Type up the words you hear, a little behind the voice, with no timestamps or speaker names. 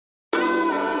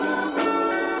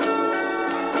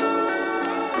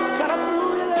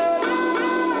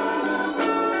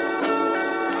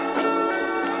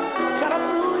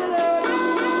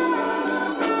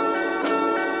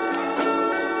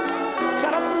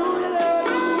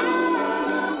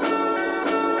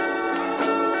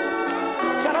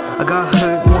I got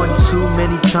hurt one too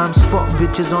many times. Fuck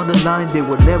bitches on the line, they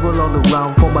were never all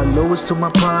around. From my lowest to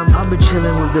my prime, I've been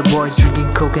chilling with the boys,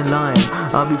 drinking coke and lime.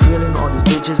 I'll be feeling all these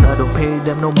bitches, I don't pay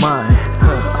them no mind.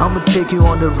 I'ma take you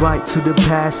on the right to the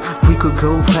past. We could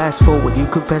go fast forward, you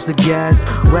could pass the gas.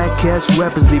 Whack ass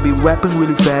rappers, they be rapping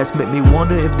really fast. Make me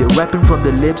wonder if they're rapping from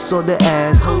the lips or the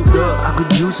ass. I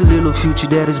could use a little future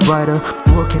that is brighter.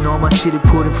 Working on my shit and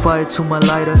putting fire to my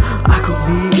lighter. I could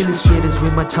be illustrators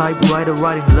with my typewriter,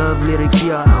 writing love lyrics,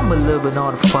 yeah, I'm a living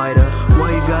art fighter.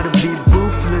 Why you gotta be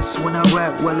ruthless when I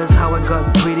rap? Well, that's how I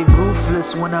got pretty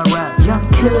ruthless when I rap. Young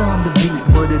killer on the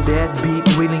beat, murder that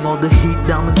beat, wheeling all the heat.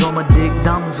 Diamonds on my dick,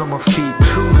 diamonds on my feet.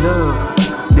 True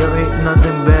love, there ain't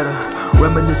nothing better.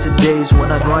 Reminiscing days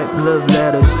when I'd write love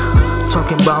letters,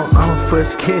 talking about our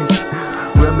first kiss.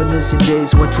 Reminiscing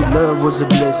days when true love was a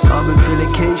bliss. I've been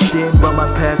feeling caged in by my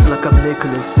past like I'm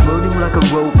Nicholas, floating like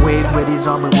a rope wave, ready's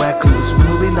all miraculous.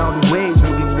 Moving down the waves, we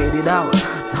can made it out.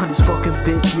 On this fucking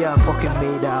bitch, yeah, I fucking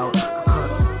made out.